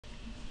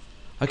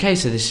Okay,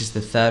 so this is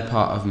the third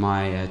part of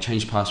my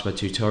change password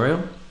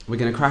tutorial. We're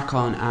going to crack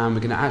on and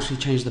we're going to actually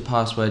change the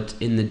password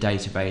in the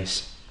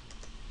database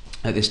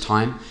at this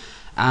time.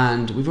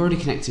 And we've already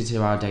connected to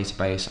our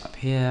database up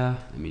here.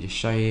 Let me just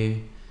show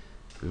you.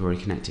 We've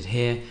already connected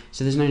here,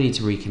 so there's no need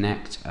to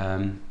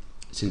reconnect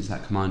since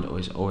that command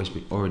has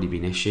already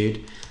been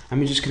issued.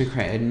 And we're just going to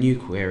create a new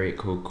query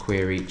called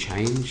query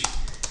change,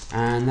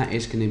 and that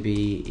is going to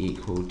be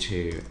equal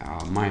to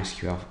our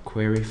MySQL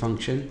query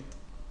function.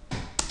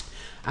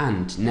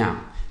 And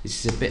now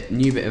this is a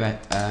new bit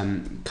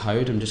of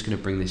code. I'm just going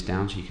to bring this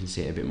down so you can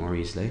see it a bit more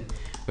easily.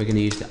 We're going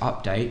to use the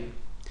update.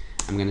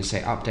 I'm going to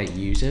say update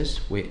users,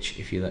 which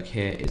if you look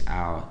here is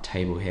our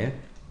table here.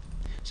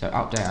 So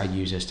update our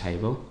users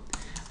table.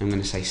 I'm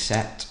going to say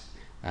set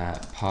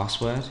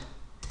password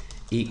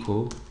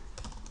equal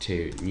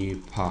to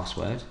new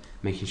password,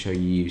 making sure you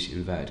use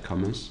inverted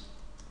commas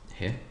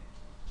here.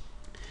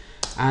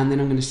 And then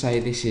I'm going to say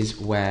this is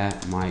where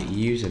my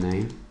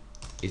username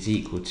is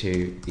equal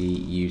to the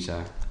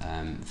user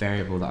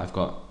variable that I've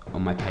got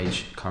on my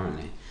page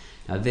currently.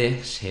 Now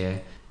this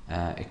here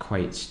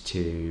equates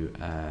to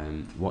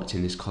what's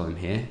in this column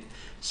here.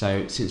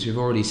 So since we've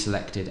already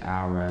selected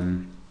our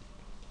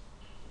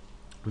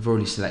we've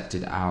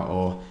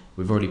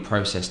already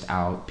processed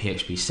our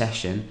PHP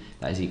session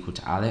that is equal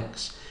to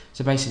Alex.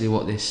 So basically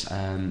what this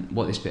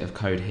bit of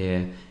code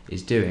here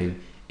is doing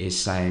is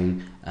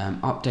saying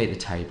update the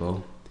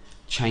table,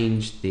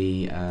 change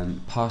the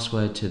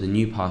password to the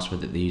new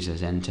password that the user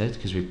has entered,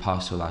 because we've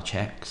passed all our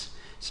checks.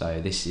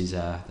 So this is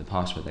the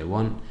password they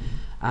want,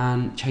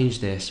 and change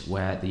this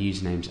where the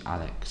username's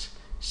Alex.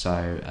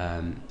 So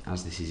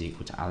as this is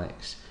equal to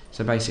Alex.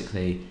 So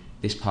basically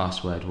this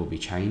password will be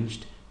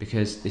changed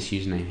because this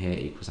username here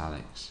equals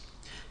Alex.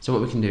 So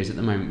what we can do is at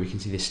the moment we can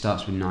see this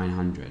starts with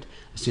 900.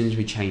 As soon as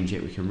we change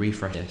it, we can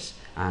refresh this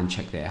and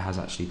check that it has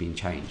actually been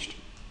changed.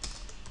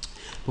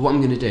 But what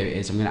I'm going to do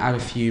is I'm going to add a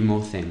few more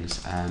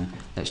things.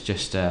 Let's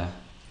just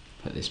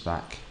put this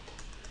back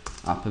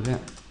up a bit.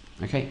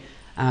 Okay.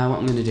 What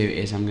I'm going to do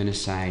is I'm going to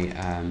say,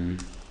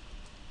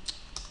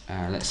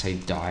 let's say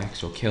die,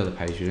 because we'll kill the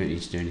page. We don't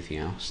need to do anything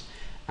else.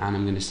 And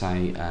I'm going to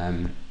say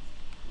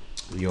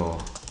your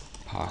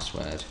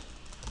password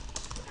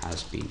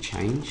has been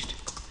changed.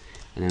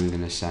 And then I'm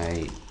going to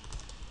say,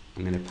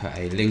 I'm going to put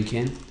a link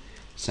in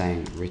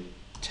saying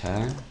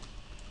return,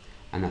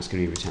 and that's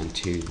going to be returned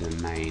to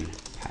the main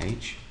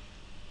page,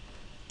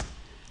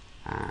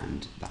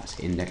 and that's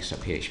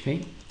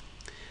index.php.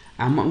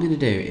 And what I'm going to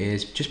do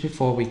is, just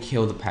before we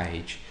kill the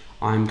page,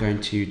 I'm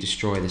going to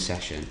destroy the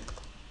session.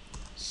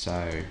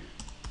 So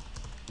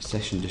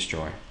session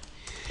destroy.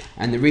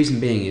 And the reason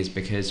being is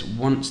because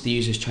once the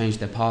users change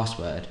their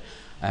password,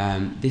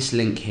 this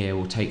link here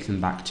will take them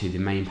back to the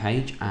main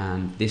page,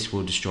 and this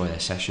will destroy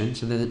their session.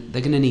 So they're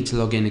going to need to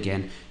log in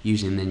again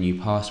using their new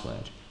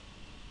password.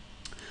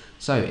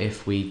 So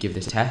if we give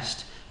this a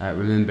test,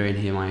 remember in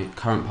here my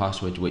current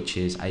password, which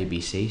is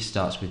ABC,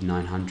 starts with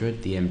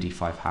 900. The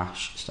MD5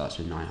 hash starts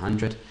with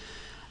 900.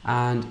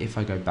 And if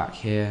I go back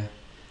here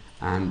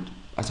and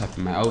I type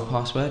in my old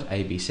password,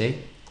 ABC,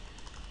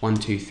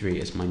 123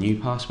 is my new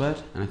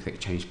password, and I click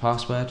change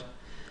password.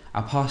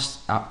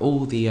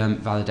 All the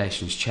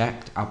validations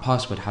checked, our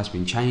password has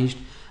been changed,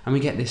 and we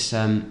get this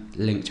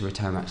link to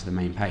return back to the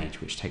main page,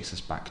 which takes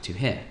us back to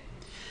here.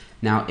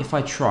 Now if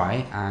I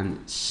try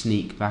and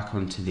sneak back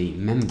onto the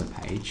member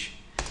page,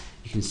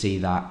 you can see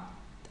that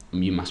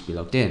you must be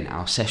logged in.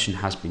 Our session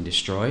has been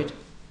destroyed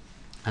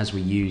as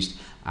we used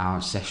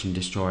our session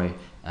destroy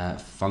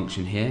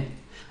function here,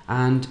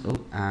 and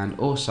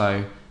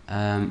also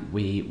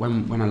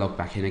when I log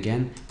back in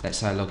again, let's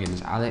say I log in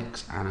as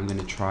Alex, and I'm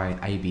going to try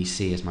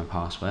ABC as my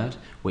password,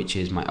 which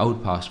is my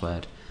old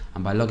password.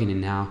 And by logging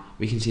in now,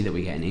 we can see that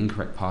we get an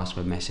incorrect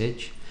password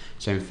message.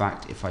 So in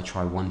fact, if I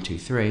try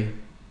 123,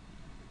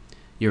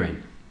 you're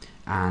in.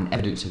 And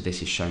evidence of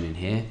this is shown in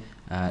here.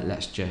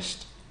 Let's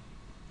just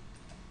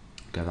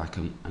go back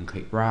and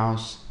click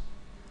browse,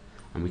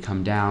 and we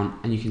come down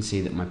and you can see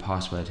that my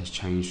password has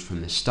changed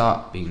from the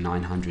start being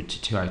 900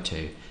 to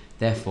 202.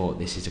 Therefore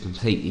this is a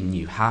completely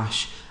new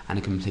hash and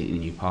a completely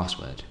new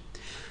password.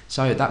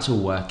 So that's all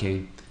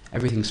working,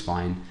 everything's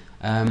fine.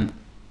 You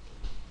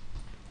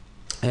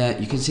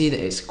can see that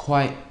it's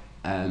quite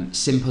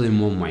simple in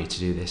one way to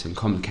do this and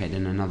complicated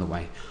in another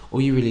way.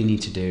 All you really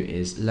need to do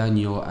is learn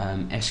your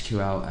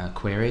SQL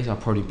queries. I'll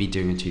probably be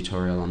doing a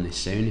tutorial on this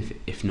soon,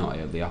 if not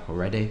it'll be up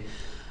already.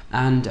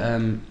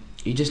 And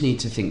you just need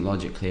to think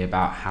logically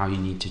about how you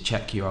need to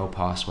check your old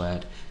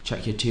password,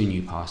 check your two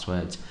new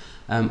passwords.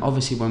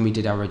 Obviously when we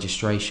did our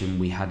registration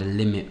we had a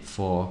limit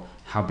for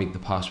how big the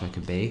password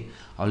could be.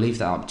 I'll leave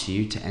that up to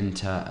you to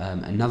enter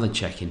another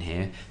check in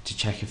here to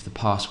check if the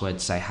password,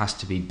 say, has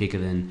to be bigger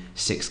than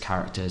 6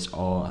 characters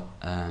or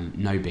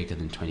no bigger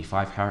than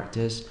 25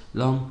 characters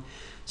long.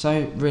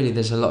 So really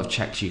there's a lot of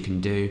checks you can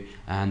do,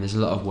 and there's a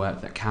lot of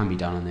work that can be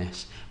done on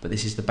this, but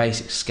this is the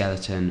basic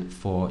skeleton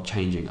for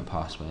changing a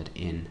password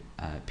in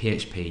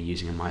PHP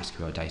using a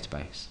MySQL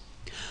database.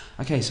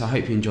 Okay, so I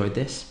hope you enjoyed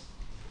this.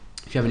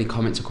 If you have any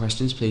comments or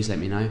questions, please let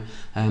me know.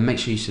 Make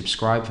sure you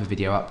subscribe for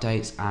video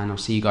updates, and I'll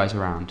see you guys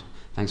around.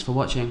 Thanks for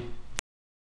watching.